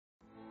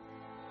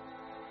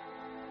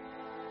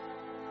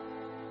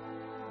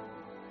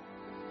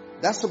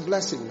That's a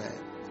blessing, man.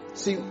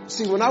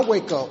 See, when I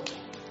wake up,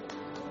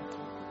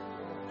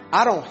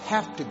 I don't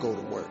have to go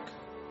to work.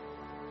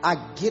 I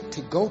get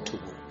to go to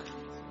work.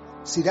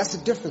 See, that's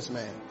the difference,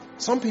 man.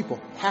 Some people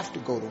have to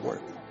go to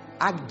work.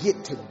 I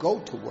get to go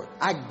to work.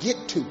 I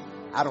get to.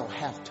 I don't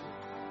have to.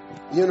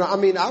 You know, I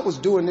mean, I was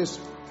doing this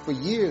for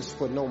years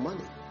for no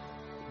money.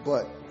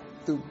 But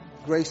through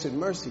grace and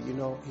mercy, you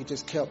know, he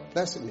just kept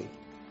blessing me.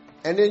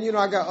 And then, you know,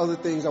 I got other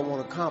things I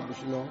want to accomplish,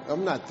 you know.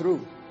 I'm not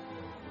through.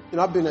 You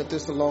know, I've been at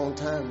this a long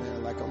time,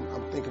 man. Like,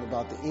 I'm thinking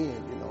about the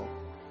end, you know.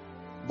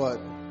 But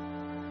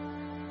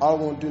all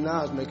I want to do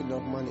now is make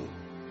enough money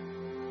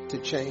to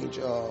change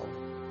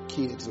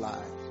kids'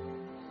 lives.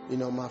 You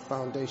know, my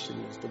foundation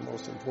is the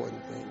most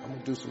important thing. I'm going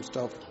to do some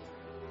stuff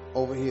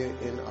over here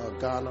in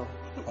Ghana,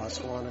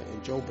 Botswana,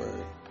 and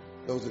Joburg.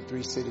 Those are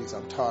 3 cities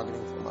I'm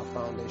targeting for my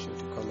foundation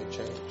to come and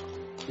change.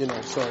 You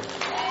know, so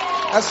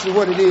that's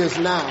what it is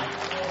now.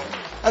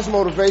 That's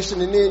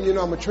motivation. And then, you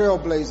know, I'm a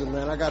trailblazer,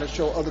 man. I got to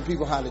show other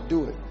people how to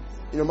do it.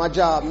 You know, my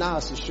job now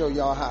is to show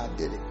y'all how I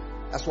did it.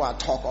 That's why I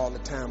talk all the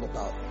time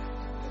about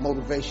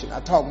motivation.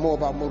 I talk more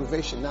about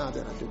motivation now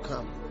than I do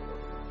comedy.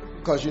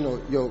 Because, you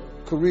know, your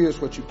career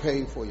is what you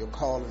paid for. Your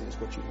calling is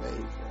what you made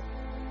for.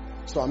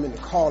 So I'm in the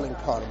calling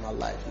part of my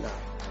life now.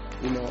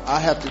 You know,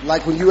 I have to,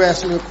 like when you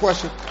ask me a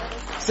question,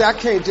 see, I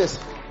can't just,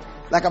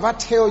 like if I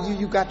tell you,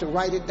 you got to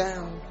write it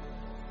down,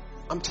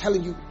 I'm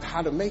telling you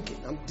how to make it.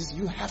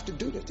 You have to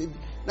do this.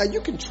 Now you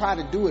can try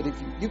to do it.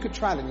 If you can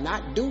try to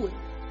not do it,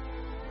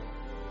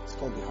 it's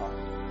going to be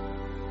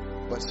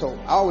hard. But so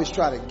I always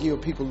try to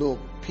give people little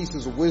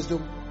pieces of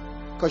wisdom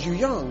because you're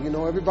young. You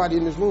know, everybody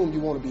in this room, you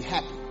want to be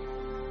happy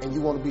and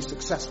you want to be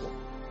successful.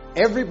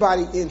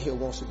 Everybody in here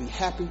wants to be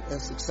happy and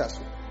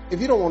successful.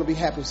 If you don't want to be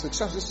happy and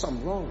successful, there's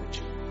something wrong with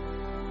you.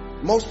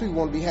 Most people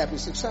want to be happy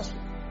and successful.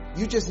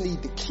 You just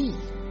need the key,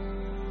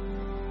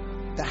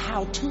 the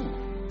how-to.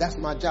 That's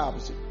my job,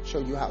 is to show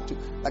you how to.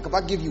 Like if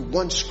I give you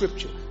one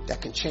scripture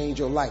that can change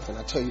your life and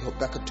I tell you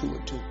Habakkuk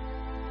 2:2,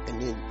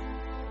 and then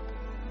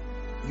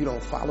you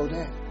don't follow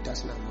that,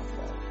 that's not my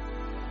fault.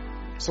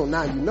 So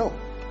now you know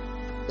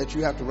that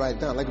you have to write it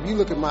down. Like if you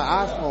look at my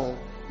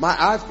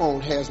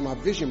iPhone has my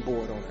vision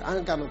board on it. I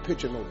ain't got no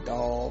picture of no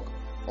dog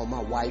or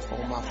my wife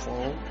on my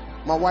phone.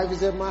 My wife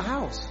is at my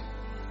house.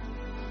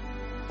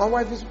 My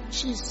wife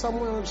she's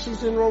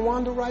in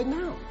Rwanda right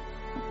now.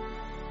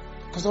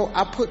 Because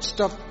I put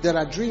stuff that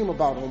I dream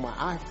about on my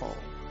iPhone.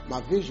 My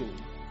vision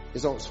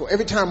is on. So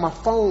every time my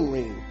phone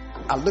rings,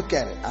 I look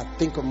at it. I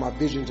think of my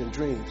visions and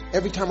dreams.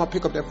 Every time I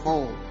pick up that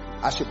phone,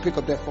 I should pick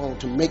up that phone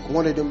to make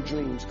one of them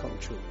dreams come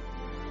true.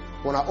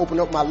 When I open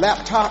up my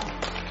laptop,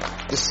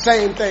 the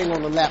same thing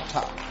on the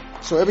laptop.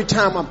 So every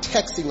time I'm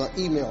texting or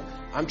email,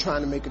 I'm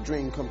trying to make a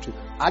dream come true.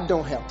 I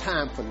don't have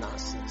time for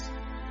nonsense.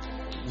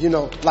 You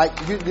know,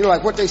 like you know,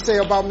 like what they say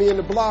about me in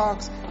the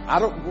blogs.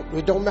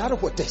 It don't matter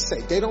what they say.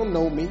 They don't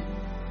know me.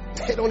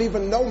 They don't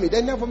even know me.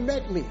 They never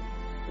met me.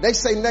 They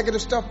say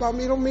negative stuff about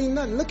me. It don't mean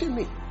nothing. Look at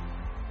me.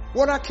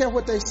 What I care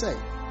what they say.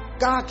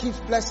 God keeps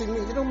blessing me.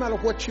 It don't matter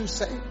what you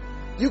say.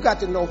 You got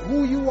to know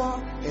who you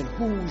are and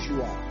whose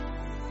you are.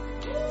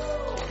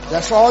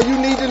 That's all you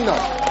need to know.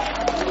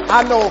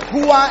 I know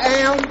who I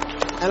am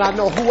and I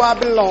know who I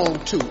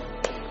belong to.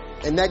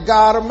 And that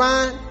God of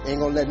mine ain't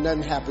gonna let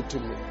nothing happen to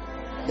me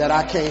that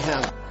I can't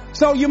handle.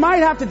 So you might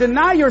have to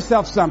deny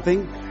yourself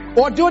something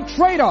or do a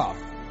trade-off.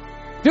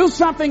 Do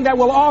something that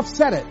will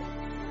offset it.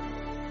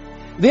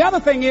 The other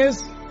thing is,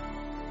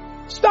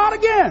 start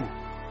again.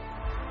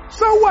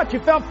 So what? You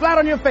fell flat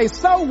on your face.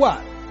 So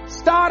what?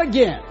 Start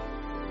again.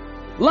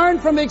 Learn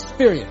from the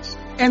experience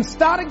and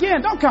start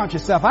again. Don't count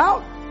yourself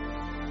out.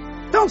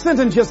 Don't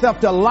sentence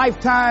yourself to a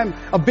lifetime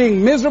of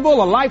being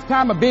miserable, a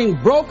lifetime of being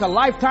broke, a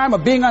lifetime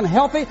of being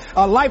unhealthy,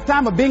 a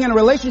lifetime of being in a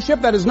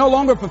relationship that is no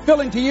longer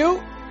fulfilling to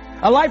you,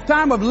 a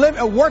lifetime of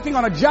working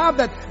on a job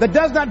that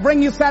does not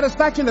bring you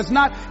satisfaction, that's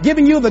not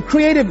giving you the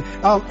creative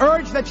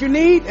urge that you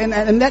need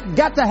and that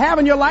got to have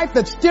in your life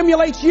that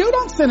stimulates you.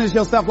 Don't sentence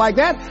yourself like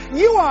that.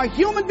 You are a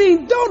human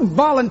being. Don't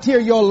volunteer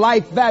your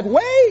life that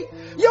way.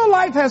 Your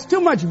life has too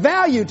much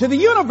value to the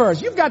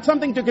universe. You've got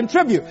something to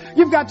contribute.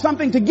 You've got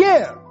something to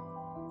give.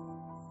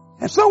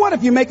 And so what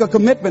if you make a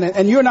commitment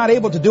and you're not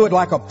able to do it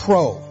like a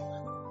pro?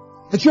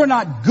 That you're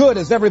not good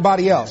as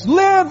everybody else.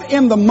 Live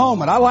in the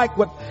moment. I like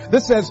what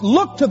this says.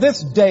 Look to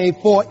this day,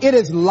 for it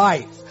is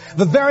life,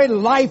 the very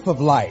life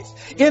of life.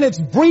 In its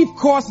brief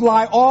course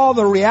lie all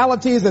the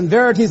realities and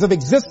verities of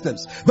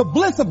existence, the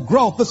bliss of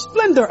growth, the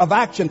splendor of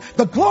action,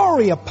 the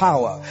glory of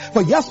power.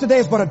 For yesterday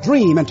is but a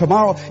dream and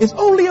tomorrow is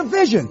only a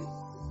vision.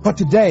 But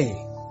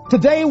today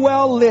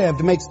well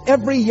lived makes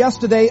every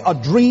yesterday a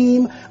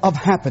dream of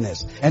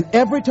happiness and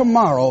every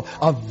tomorrow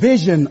a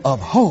vision of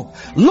hope.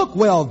 Look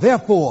well,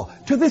 therefore,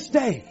 to this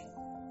day.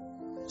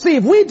 See,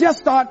 if we just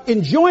start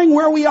enjoying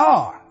where we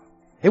are,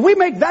 if we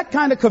make that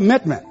kind of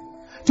commitment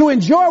to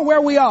enjoy where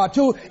we are,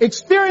 to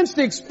experience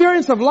the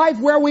experience of life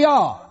where we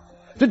are,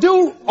 to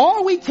do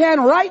all we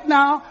can right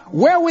now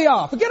where we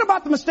are. Forget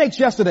about the mistakes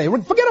yesterday.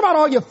 Forget about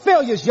all your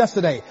failures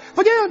yesterday.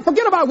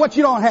 Forget about what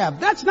you don't have.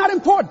 That's not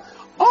important.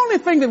 only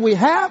thing that we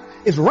have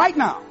is right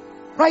now.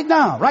 Right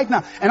now, right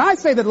now. And I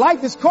say that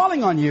life is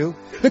calling on you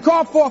to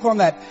call forth on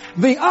that.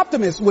 The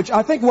optimists, which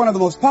I think one of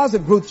the most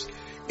positive groups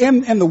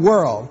in the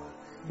world,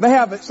 they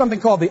have something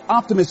called the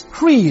Optimist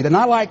Creed, and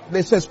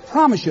it says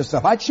promise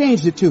yourself. I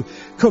changed it to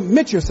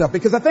commit yourself,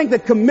 because I think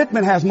that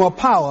commitment has more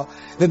power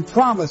than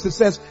promise. It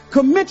says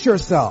commit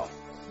yourself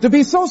to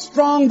be so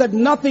strong that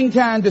nothing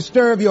can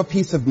disturb your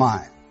peace of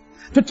mind,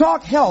 to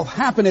talk health,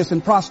 happiness,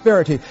 and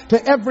prosperity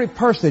to every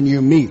person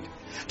you meet,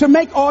 to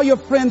make all your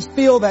friends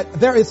feel that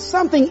there is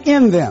something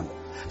in them,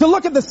 to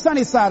look at the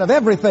sunny side of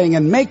everything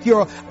and make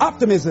your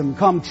optimism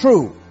come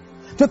true,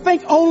 to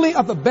think only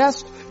of the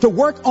best, to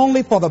work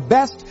only for the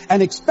best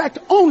and expect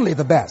only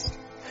the best,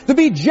 to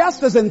be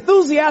just as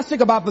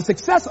enthusiastic about the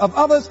success of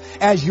others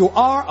as you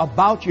are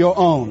about your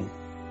own,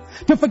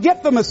 to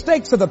forget the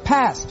mistakes of the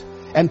past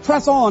and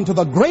press on to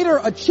the greater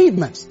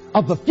achievements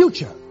of the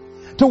future,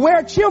 to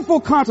wear cheerful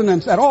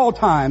countenance at all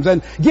times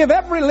and give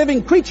every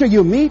living creature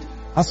you meet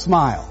a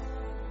smile,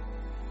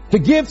 to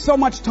give so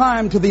much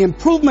time to the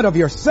improvement of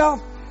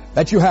yourself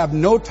that you have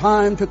no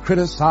time to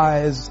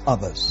criticize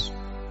others,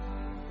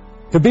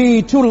 to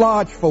be too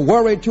large for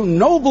worry, too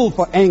noble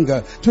for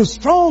anger, too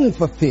strong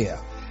for fear,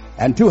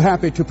 and too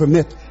happy to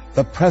permit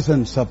the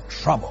presence of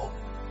trouble.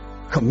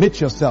 Commit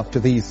yourself to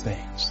these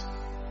things.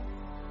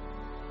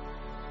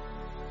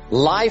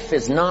 Life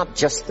is not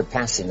just the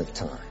passing of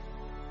time.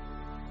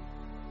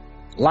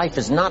 Life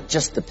is not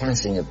just the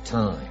passing of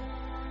time.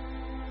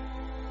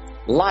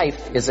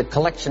 Life is a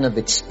collection of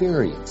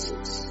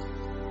experiences,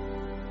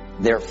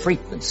 their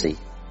frequency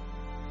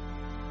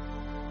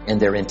and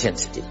their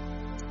intensity.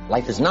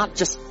 Life is not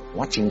just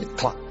watching the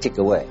clock tick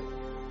away.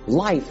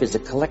 Life is a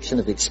collection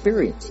of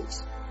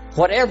experiences.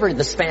 Whatever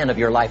the span of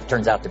your life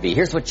turns out to be,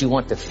 here's what you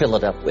want to fill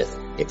it up with: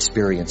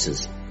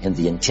 experiences and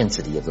the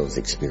intensity of those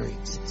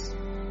experiences.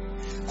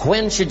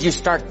 When should you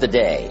start the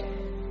day?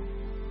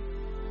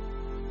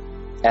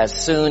 As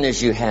soon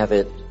as you have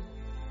it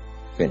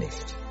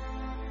finished.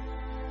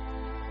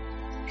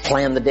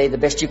 Plan the day the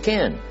best you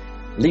can,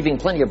 leaving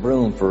plenty of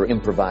room for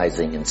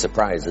improvising and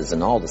surprises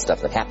and all the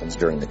stuff that happens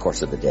during the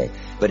course of the day.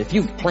 But if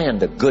you've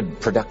planned a good,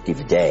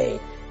 productive day,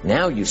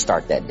 now you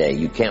start that day,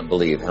 you can't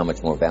believe how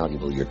much more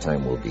valuable your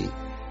time will be.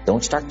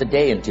 Don't start the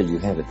day until you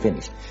have it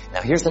finished.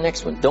 Now here's the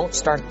next one. Don't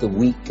start the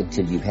week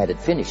until you've had it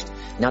finished.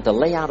 Now to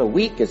lay out a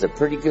week is a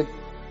pretty good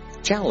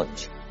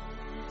challenge.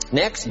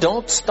 Next,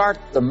 don't start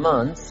the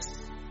month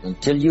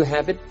until you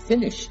have it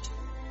finished.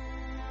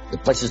 The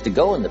places to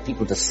go and the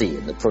people to see,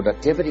 and the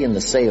productivity and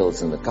the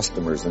sales and the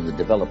customers and the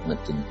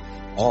development and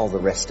all the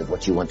rest of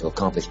what you want to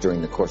accomplish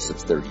during the course of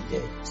 30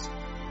 days.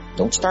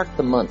 Don't start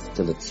the month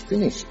till it's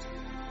finished.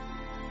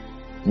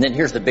 And then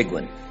here's the big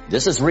one.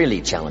 This is really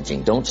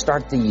challenging. Don't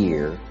start the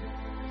year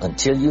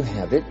until you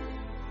have it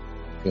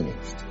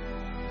finished.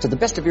 To the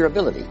best of your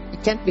ability.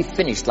 It can't be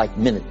finished like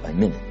minute by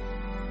minute.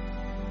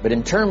 But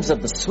in terms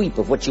of the sweep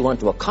of what you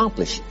want to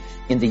accomplish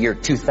in the year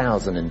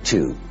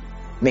 2002,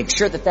 make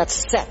sure that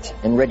that's set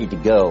and ready to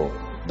go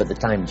by the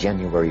time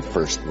January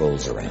 1st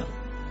rolls around.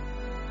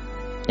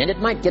 And it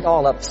might get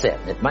all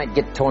upset. It might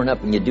get torn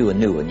up and you do a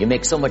new one. You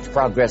make so much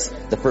progress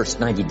the first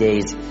 90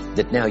 days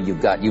that now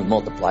you've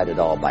multiplied it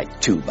all by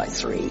 2, by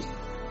 3.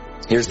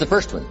 Here's the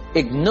first one.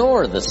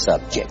 Ignore the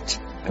subject.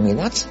 I mean,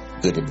 that's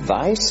good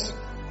advice.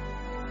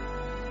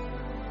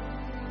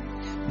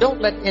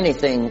 Don't let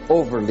anything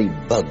overly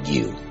bug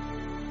you.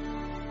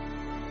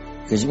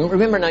 Because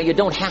remember now, you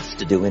don't have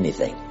to do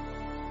anything.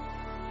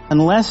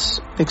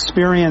 Unless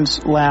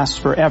experience lasts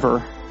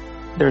forever,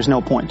 there's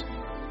no point.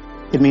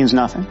 It means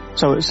nothing.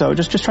 So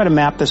just try to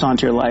map this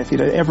onto your life. You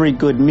know, every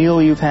good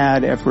meal you've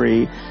had,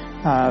 every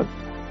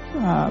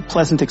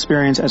pleasant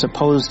experience as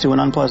opposed to an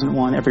unpleasant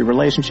one, every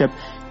relationship,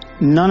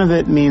 none of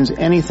it means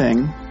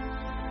anything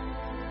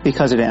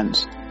because it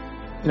ends.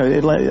 You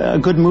know, a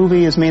good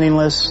movie is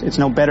meaningless. It's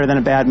no better than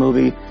a bad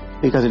movie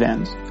because it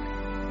ends.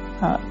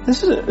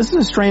 This is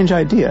a strange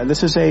idea.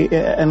 This is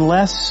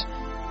unless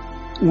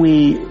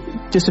we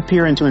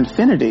disappear into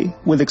infinity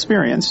with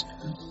experience,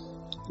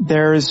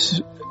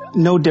 there's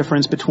no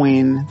difference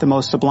between the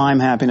most sublime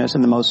happiness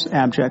and the most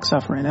abject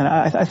suffering. And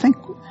I think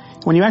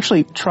when you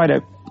actually try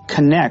to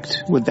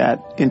connect with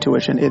that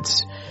intuition,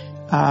 it's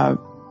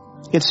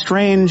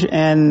strange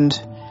and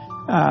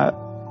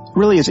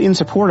really is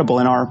insupportable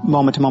in our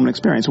moment-to-moment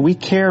experience. We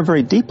care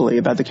very deeply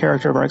about the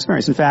character of our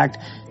experience. In fact,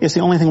 it's the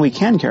only thing we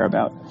can care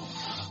about.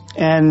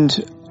 And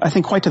I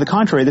think quite to the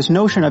contrary, this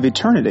notion of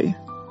eternity,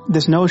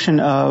 this notion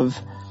of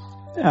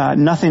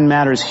nothing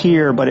matters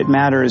here, but it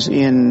matters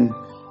in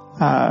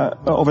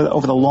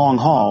over the long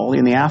haul,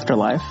 in the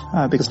afterlife,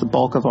 because the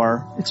bulk of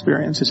our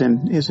experience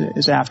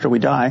is after we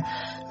die.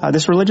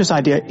 This religious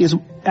idea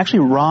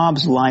actually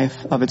robs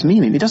life of its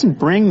meaning. It doesn't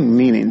bring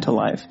meaning to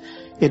life.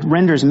 It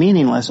renders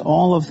meaningless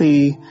all of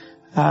the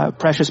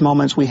precious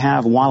moments we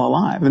have while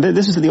alive. And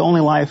this is the only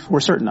life we're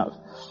certain of.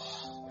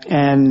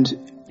 And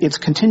it's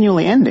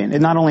continually ending.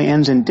 It not only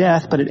ends in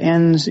death, but it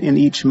ends in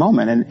each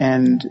moment,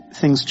 and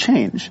things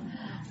change.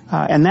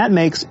 And that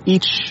makes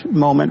each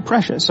moment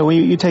precious. So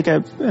when you take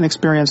an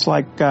experience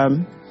like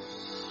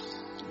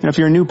if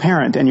you're a new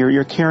parent and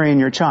you're carrying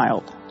your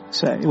child,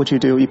 say, what you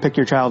do, you pick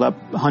your child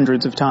up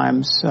hundreds of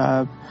times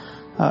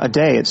a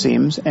day, it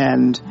seems,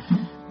 and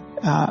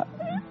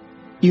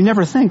you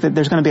never think that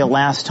there's going to be a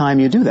last time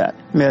you do that.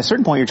 I mean, at a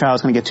certain point, your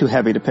child's going to get too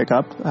heavy to pick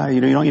up.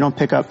 You don't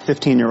pick up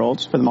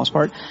 15-year-olds for the most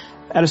part.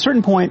 At a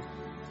certain point,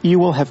 you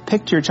will have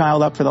picked your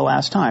child up for the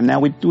last time. Now,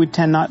 we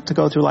tend not to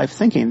go through life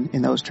thinking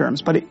in those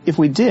terms, but if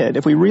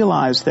we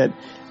realized that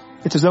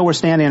it's as though we're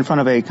standing in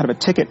front of a kind of a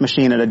ticket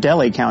machine at a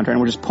deli counter and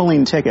we're just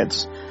pulling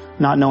tickets,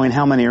 not knowing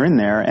how many are in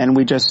there, and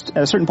at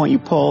a certain point you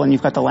pull and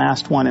you've got the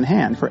last one in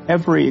hand for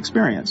every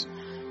experience.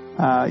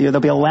 There'll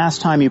be a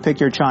last time you pick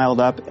your child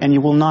up and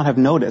you will not have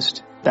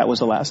noticed that was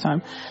the last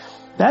time.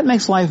 That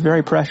makes life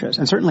very precious,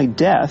 and certainly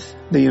death,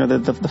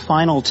 the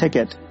final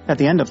ticket at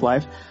the end of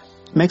life,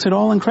 makes it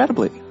all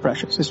incredibly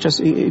precious. It's just,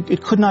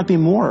 it could not be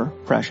more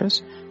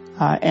precious,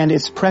 and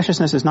its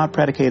preciousness is not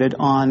predicated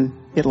on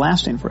it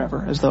lasting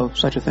forever, as though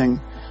such a thing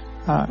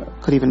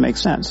could even make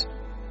sense.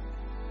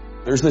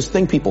 There's this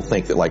thing people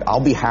think that, like,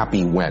 I'll be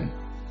happy when?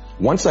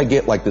 Once I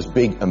get, like, this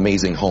big,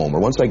 amazing home, or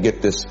once I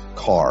get this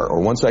car, or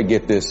once I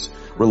get this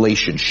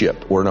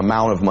relationship, or an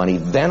amount of money,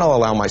 then I'll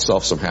allow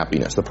myself some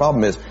happiness. The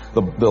problem is,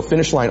 the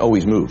finish line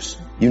always moves.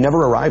 You never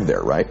arrive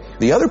there, right?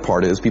 The other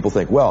part is, people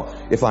think, well,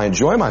 if I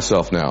enjoy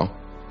myself now,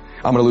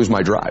 I'm going to lose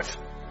my drive.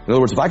 In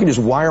other words, if I can just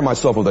wire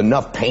myself with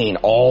enough pain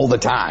all the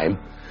time,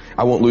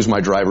 I won't lose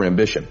my drive or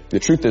ambition. The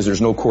truth is,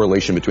 there's no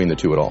correlation between the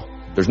two at all.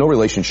 There's no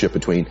relationship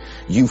between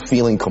you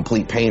feeling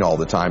complete pain all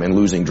the time and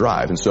losing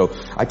drive. And so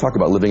I talk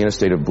about living in a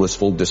state of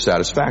blissful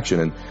dissatisfaction.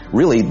 And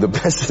really, the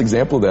best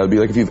example of that would be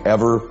like if you've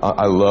ever,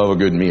 I love a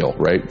good meal,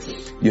 right?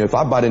 If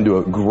I bite into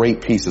a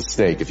great piece of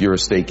steak, if you're a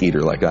steak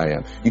eater like I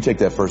am, you take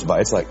that first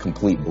bite, it's like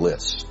complete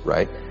bliss,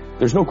 right?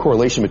 There's no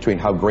correlation between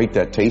how great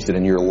that tasted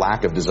and your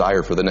lack of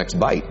desire for the next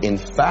bite. In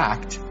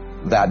fact,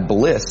 that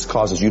bliss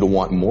causes you to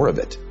want more of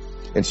it.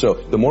 And so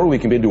the more we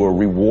can begin to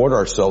reward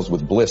ourselves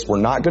with bliss, we're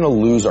not going to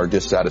lose our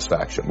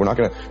dissatisfaction. We're not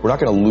going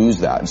to lose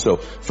that. And so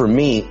for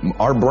me,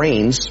 our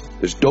brains,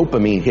 this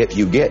dopamine hit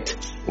you get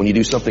when you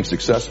do something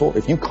successful,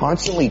 if you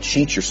constantly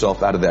cheat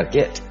yourself out of that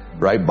hit,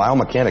 right,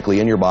 biomechanically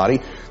in your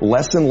body,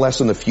 less and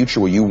less in the future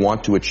will you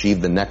want to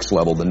achieve the next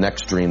level, the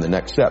next dream, the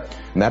next step.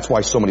 And that's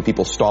why so many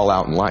people stall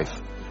out in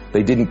life.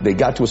 They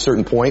got to a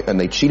certain point and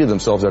they cheated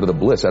themselves out of the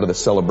bliss, out of the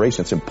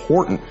celebration. It's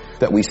important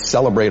that we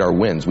celebrate our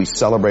wins. We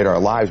celebrate our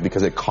lives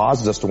because it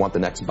causes us to want the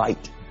next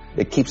bite.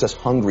 It keeps us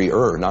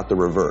hungrier, not the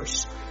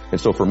reverse.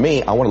 And so for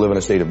me, I want to live in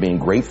a state of being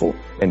grateful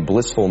and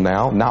blissful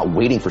now, not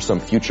waiting for some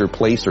future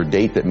place or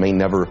date that may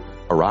never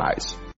arise.